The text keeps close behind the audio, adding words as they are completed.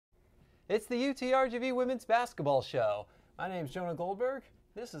It's the UTRGV Women's Basketball Show. My name's Jonah Goldberg.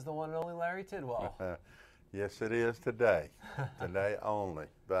 This is the one and only Larry Tidwell. Yes, it is today. Today only.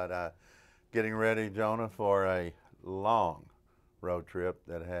 But getting ready, Jonah, for a long road trip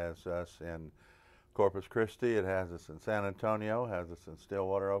that has us in Corpus Christi, it has us in San Antonio, has us in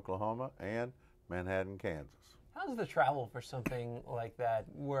Stillwater, Oklahoma, and Manhattan, Kansas. How does the travel for something like that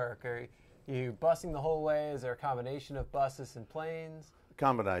work? Are you busing the whole way? Is there a combination of buses and planes?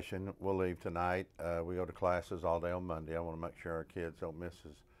 Combination. We'll leave tonight. We go to classes all day on Monday. I want to make sure our kids don't miss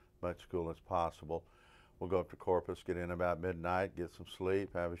as much school as possible. We'll go up to Corpus, get in about midnight, get some sleep,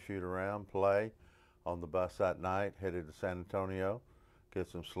 have a shoot around, play on the bus that night, headed to San Antonio, get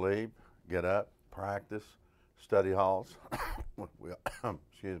some sleep, get up, practice, study halls.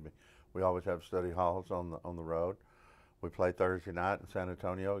 Excuse me. We always have study halls on the road. We play Thursday night in San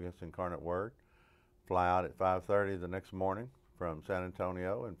Antonio against Incarnate Word. Fly out at 5:30 the next morning from San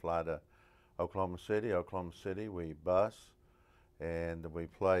Antonio and fly to Oklahoma City. Oklahoma City, we bus, and we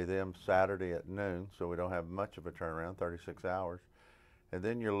play them Saturday at noon, so we don't have much of a turnaround, 36 hours. And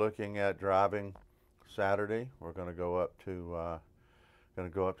then you're looking at driving Saturday. We're going to go up to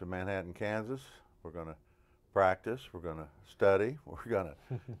Manhattan, Kansas. We're going to practice. We're going to study. We're going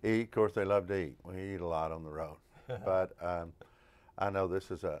to eat. Of course, they love to eat. We eat a lot on the road. But I know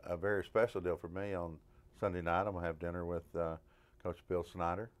this is a very special deal for me. On Sunday night, I'm going to have dinner with Coach Bill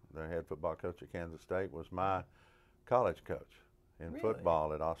Snyder, the head football coach at Kansas State, was my college coach in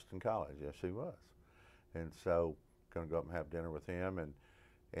football at Austin College. Yes, he was. And so going to go up and have dinner with him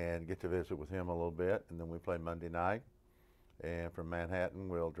and get to visit with him a little bit. And then we play Monday night. And from Manhattan,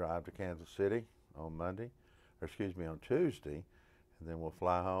 we'll drive to Kansas City on Tuesday. And then we'll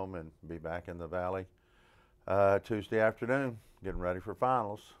fly home and be back in the Valley Tuesday afternoon, getting ready for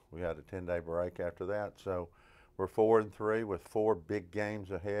finals. We had a 10-day break after that. So we're 4-3 with 4 big games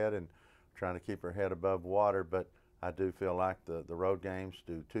ahead and trying to keep our head above water. But I do feel like the road games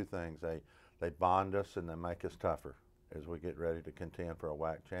do two things. They bond us and they make us tougher as we get ready to contend for a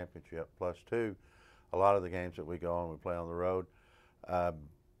WAC championship. Plus, two, a lot of the games that we go on, we play on the road,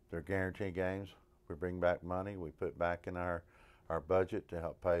 they're guaranteed games. We bring back money. We put back in our budget to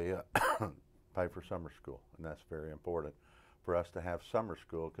help pay pay for summer school, and that's very important for us to have summer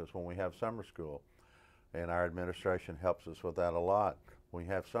school, because when we have summer school, and our administration helps us with that a lot, when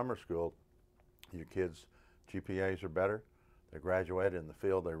you have summer school, your kids' GPAs are better. They graduate in the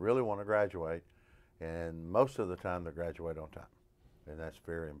field they really want to graduate, and most of the time they graduate on time, and that's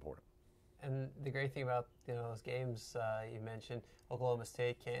very important. And the great thing about those games you mentioned, Oklahoma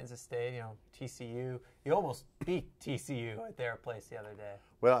State, Kansas State, TCU, you almost beat TCU at their place the other day.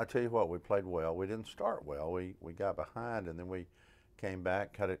 Well, I tell you what, we played well. We didn't start well. We got behind, and then we came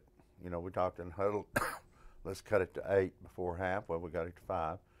back, cut it. We talked in huddle. Let's cut it to 8 before half. Well, we got it to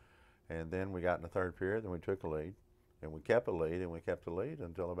 5, and then we got in the third period. Then we took a lead, and we kept a lead, and we kept the lead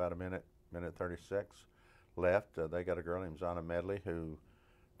until about a minute 36 left. They got a girl named Zana Medley, who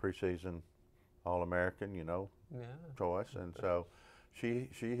preseason All-American, choice, and so she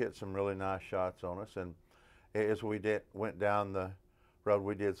hit some really nice shots on us. And as we went down the road,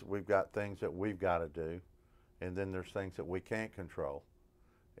 we've got things that we've got to do, and then there's things that we can't control.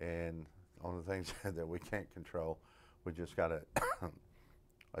 And on the things that we can't control, we just got to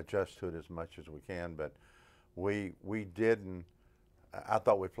adjust to it as much as we can. But we didn't. I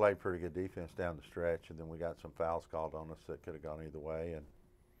thought we played pretty good defense down the stretch, and then we got some fouls called on us that could have gone either way, and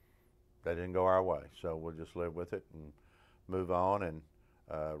they didn't go our way. So we'll just live with it and move on. And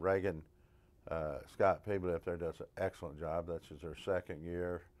Reagan Scott Peebley up there does an excellent job. That's just her second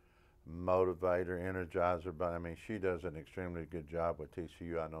year. Motivator, energizer, but I mean, she does an extremely good job with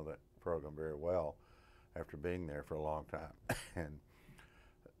TCU. I know that program very well after being there for a long time. And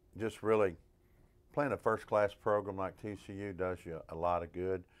just really playing a first-class program like TCU does you a lot of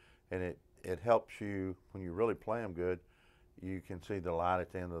good, and it helps you when you really play them good. You can see the light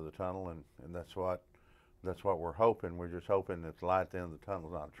at the end of the tunnel, and that's what we're hoping. We're just hoping that the light at the end of the tunnel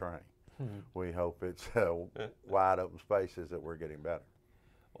is not a train. We hope it's wide open spaces that we're getting better.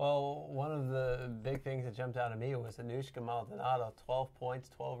 Well, one of the big things that jumped out at me was Anushka Maldonado, 12 points,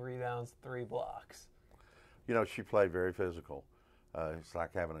 12 rebounds, 3 blocks. She played very physical. It's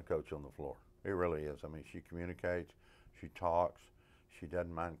like having a coach on the floor. It really is. I mean, she communicates, she talks, she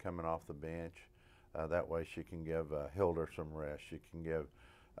doesn't mind coming off the bench. That way she can give Hilder some rest. She can give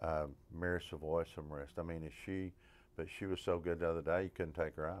Mary Savoy some rest. I mean, but she was so good the other day, you couldn't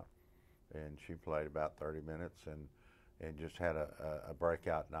take her out. And she played about 30 minutes and just had a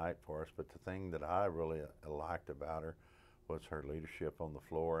breakout night for us. But the thing that I really liked about her was her leadership on the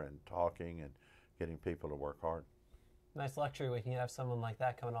floor and talking and getting people to work hard. Nice luxury when you can have someone like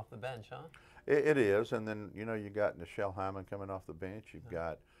that coming off the bench, huh? It is, and then you got Nichelle Hyman coming off the bench. You've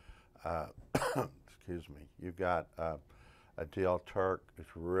got, excuse me, you've got Adele Turk is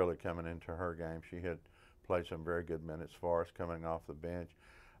really coming into her game. She had played some very good minutes for us coming off the bench.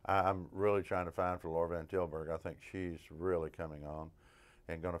 I'm really trying to find for Laura Van Tilburg. I think she's really coming on,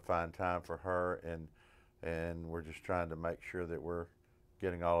 and going to find time for her, and we're just trying to make sure that we're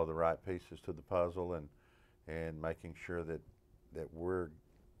getting all of the right pieces to the puzzle, and making sure that we're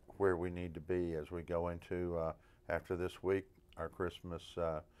where we need to be as we go into after this week, our Christmas,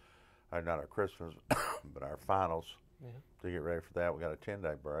 not our Christmas, but our finals. Yeah. To get ready for that, we got a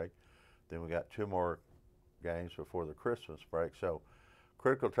 10-day break. Then we got 2 more games before the Christmas break. So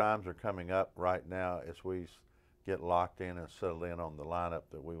critical times are coming up right now as we get locked in and settled in on the lineup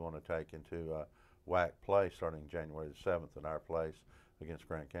that we want to take into WAC play starting January the 7th at our place against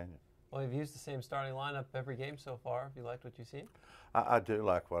Grand Canyon. Well, you've used the same starting lineup every game so far. Have you liked what you've seen? I do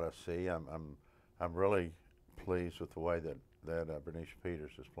like what I see. I'm really pleased with the way that Bernicia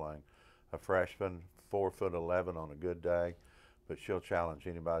Peters is playing. A freshman, 4'11" on a good day, but she'll challenge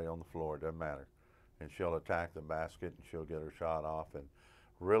anybody on the floor. It doesn't matter, and she'll attack the basket and she'll get her shot off. And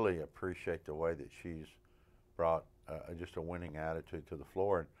really appreciate the way that she's brought just a winning attitude to the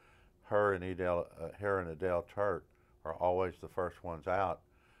floor. And her and Adele Turk are always the first ones out.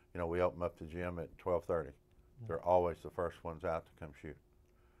 We open up the gym at 12:30. They're always the first ones out to come shoot.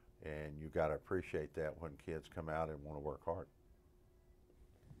 And you got to appreciate that when kids come out and want to work hard.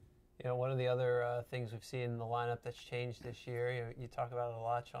 One of the other things we've seen in the lineup that's changed this year, you talk about it a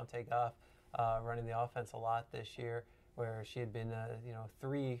lot, Shante Goff running the offense a lot this year, where she had been,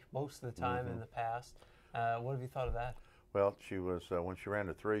 3 most of the time in the past. What have you thought of that? Well, she was, when she ran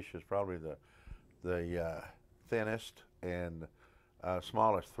the 3, she was probably the thinnest and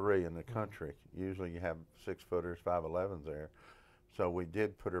smallest 3 in the country. Usually you have 6-footers, 5'11s there. So we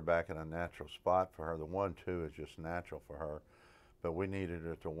did put her back in a natural spot for her. The 1-2 is just natural for her. But we needed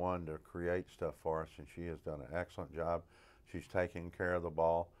her to 1 to create stuff for us, and she has done an excellent job. She's taking care of the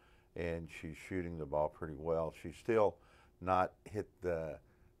ball, and she's shooting the ball pretty well. She's still not hit the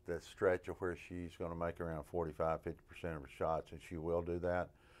stretch of where she's going to make around 45-50% of her shots, and she will do that.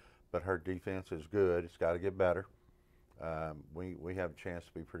 But her defense is good. It's got to get better. We have a chance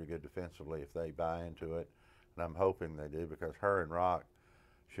to be pretty good defensively if they buy into it, and I'm hoping they do, because her and Rock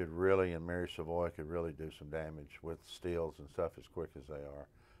should really, and Mary Savoy could really do some damage with steals and stuff as quick as they are,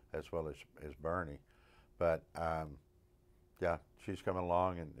 as well as Bernie. But yeah, she's coming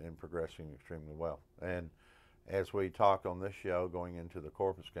along and progressing extremely well. And as we talk on this show, going into the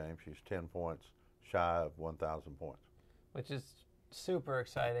Corpus game, she's 10 points shy of 1,000 points. Which is super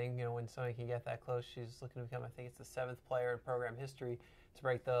exciting, when somebody can get that close. She's looking to become, I think it's the 7th player in program history to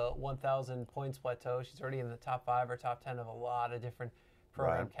break the 1,000 points plateau. She's already in the top 5 or top 10 of a lot of different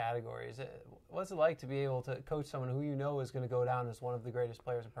program categories. What's it like to be able to coach someone who is going to go down as one of the greatest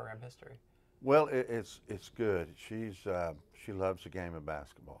players in program history? Well, it's good. She loves the game of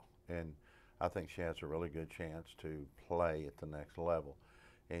basketball, and I think she has a really good chance to play at the next level,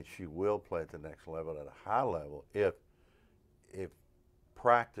 and she will play at the next level at a high level if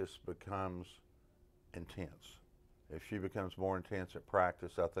practice becomes intense. If she becomes more intense at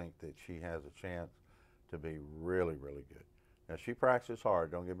practice, I think that she has a chance to be really, really good. Now, she practices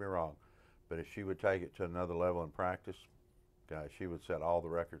hard, don't get me wrong, but if she would take it to another level in practice, guys, she would set all the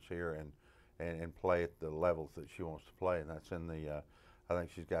records here and play at the levels that she wants to play, and that's in the, I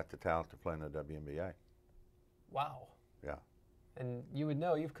think she's got the talent to play in the WNBA. Wow. Yeah. And you would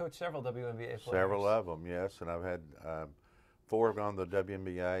know, you've coached several WNBA players. Several of them, yes, and I've had 4 have gone to the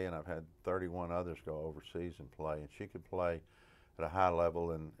WNBA, and I've had 31 others go overseas and play, and she could play at a high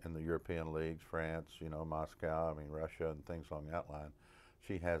level in the European leagues, France, Moscow, Russia, and things along that line.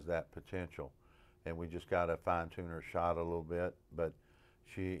 She has that potential, and we just got to fine-tune her shot a little bit. But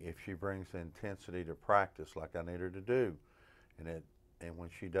if she brings the intensity to practice like I need her to do, and when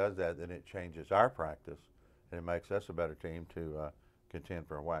she does that, then it changes our practice, and it makes us a better team to contend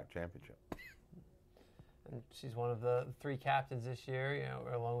for a WAC championship. And she's one of the 3 captains this year,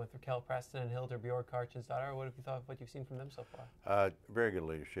 along with Raquel Preston and Hildur Bjork-Karchen's daughter. What have you thought of what you've seen from them so far? Very good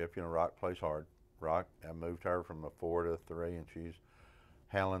leadership. Rock plays hard. Rock, I moved her from a 4 to a 3, and she's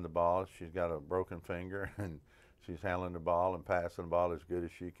handling the ball. She's got a broken finger, and she's handling the ball and passing the ball as good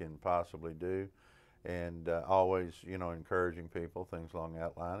as she can possibly do, and always, encouraging people, things along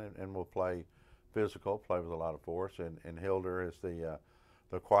that line. And we'll play physical, play with a lot of force. And Hildur is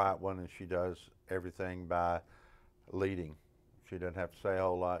the quiet one, and she does everything by leading. She doesn't have to say a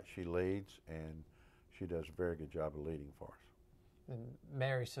whole lot. She leads, and she does a very good job of leading for us. And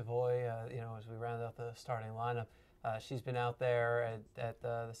Mary Savoy, as we round out the starting lineup, she's been out there at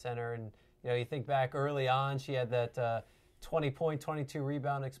the center, and you think back early on, she had that 20-point,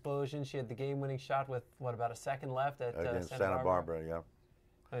 22-rebound explosion. She had the game-winning shot with about a second left at against Santa Barbara. Yeah.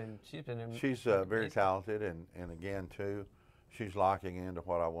 And she's very talented, and again too, she's locking into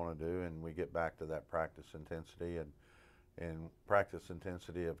what I want to do, and we get back to that practice intensity and practice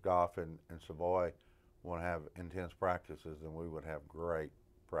intensity of Goff and Savoy want to have intense practices, then we would have great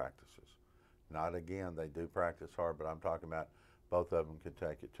practices. Not again, they do practice hard, but I'm talking about both of them could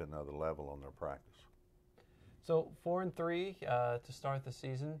take it to another level on their practice. So 4-3 to start the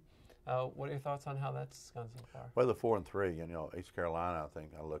season. What are your thoughts on how that's gone so far? Well, the 4-3, East Carolina, I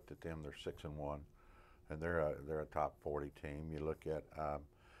think I looked at them, they're 6-1, and they're a top 40 team. You look at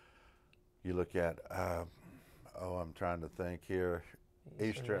I'm trying to think here.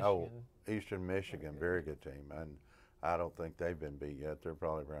 Eastern Michigan, very good team, and I don't think they've been beat yet. They're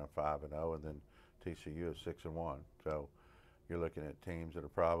probably around 5-0, and then TCU is 6-1. So you're looking at teams that are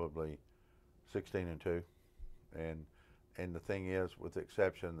probably 16-2, and the thing is, with the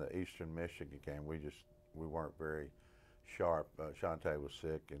exception of the Eastern Michigan game, we weren't very sharp. Shantae was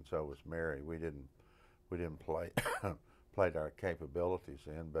sick, and so was Mary. We didn't play played our capabilities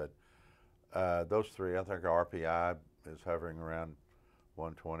in, but those three, I think our RPI is hovering around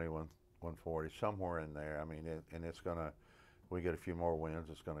 120, 140, somewhere in there. I mean, and it's gonna. We get a few more wins,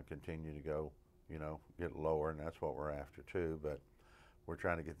 it's going to continue to go, get lower, and that's what we're after too. But we're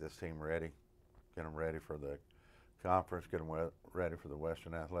trying to get this team ready, get them ready for the conference, get them ready for the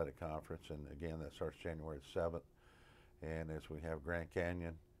Western Athletic Conference, and again, that starts January 7th. And as we have Grand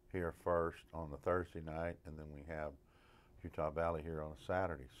Canyon here first on the Thursday night, and then we have Utah Valley here on a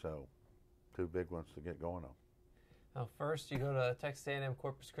Saturday. So 2 big ones to get going on. Now, first, you go to Texas A&M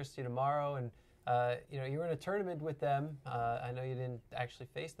Corpus Christi tomorrow, and you were in a tournament with them. I know you didn't actually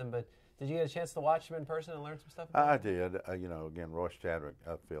face them, but did you get a chance to watch them in person and learn some stuff? I did. Again, Royce Chadwick,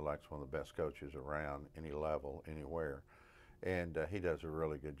 I feel like is one of the best coaches around, any level, anywhere, and he does a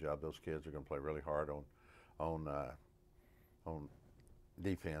really good job. Those kids are going to play really hard on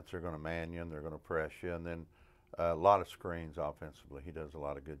defense. They're going to man you, and they're going to press you, and then a lot of screens offensively. He does a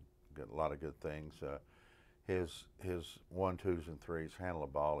lot of good things. His 1, 2s, and 3s handle the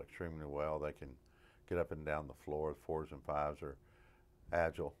ball extremely well. They can get up and down the floor. 4s and 5s are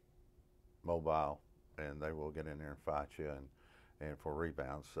agile, mobile, and they will get in there and fight you and for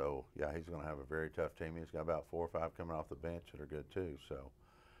rebounds. So yeah, he's going to have a very tough team. He's got about 4 or 5 coming off the bench that are good too. So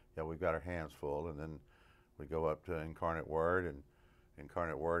yeah, we've got our hands full, and then we go up to Incarnate Word, and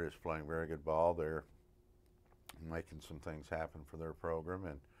Incarnate Word is playing very good ball. They're making some things happen for their program,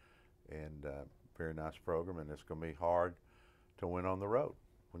 and very nice program, and it's going to be hard to win on the road.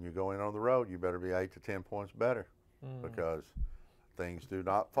 When you go in on the road, you better be 8 to 10 points better, because things do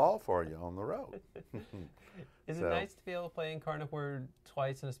not fall for you on the road. Is it nice to be able to play Incarnate Word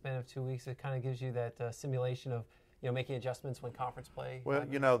twice in a span of 2 weeks? It kind of gives you that simulation of making adjustments when conference play. Well,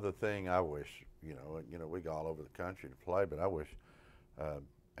 the thing I wish, we go all over the country to play, but I wish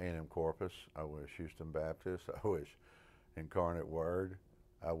A&M Corpus, I wish Houston Baptist, I wish Incarnate Word,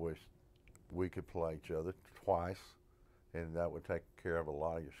 I wish we could play each other twice, and that would take care of a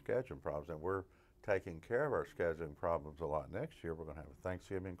lot of your scheduling problems. And we're taking care of our scheduling problems a lot next year. We're going to have a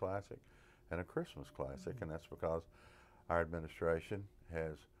Thanksgiving Classic and a Christmas Classic, and that's because our administration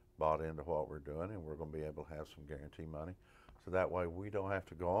has bought into what we're doing, and we're going to be able to have some guarantee money. So that way we don't have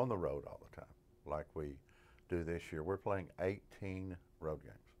to go on the road all the time like we do this year. We're playing 18 road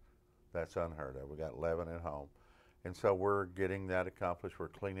games. That's unheard of. We got 11 at home. And so we're getting that accomplished. We're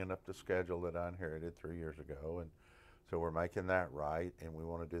cleaning up the schedule that I inherited 3 years ago, and so we're making that right, and we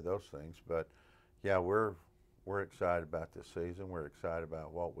want to do those things. But yeah, we're excited about this season. We're excited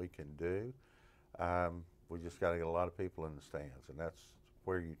about what we can do. We just got to get a lot of people in the stands, and that's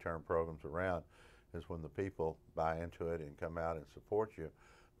where you turn programs around, is when the people buy into it and come out and support you,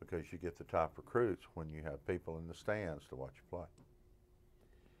 because you get the top recruits when you have people in the stands to watch you play.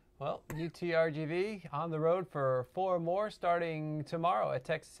 Well, UTRGV on the road for 4 more, starting tomorrow at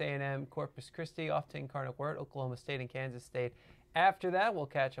Texas A&M Corpus Christi, off to Incarnate Word, Oklahoma State, and Kansas State. After that, we'll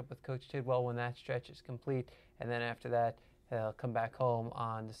catch up with Coach Tidwell when that stretch is complete, and then after that, they'll come back home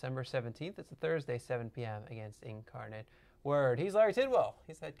on December 17th. It's a Thursday, 7 p.m. against Incarnate Word. He's Larry Tidwell.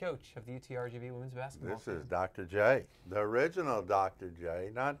 He's the head coach of the UTRGV women's basketball team. This is Dr. J, the original Dr. J,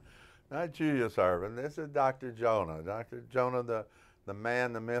 not Julius Irvin. This is Dr. Jonah. Dr. Jonah, the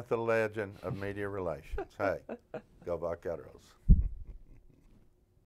man, the myth, the legend of media relations. Hey, go GoUTRGVAthletics.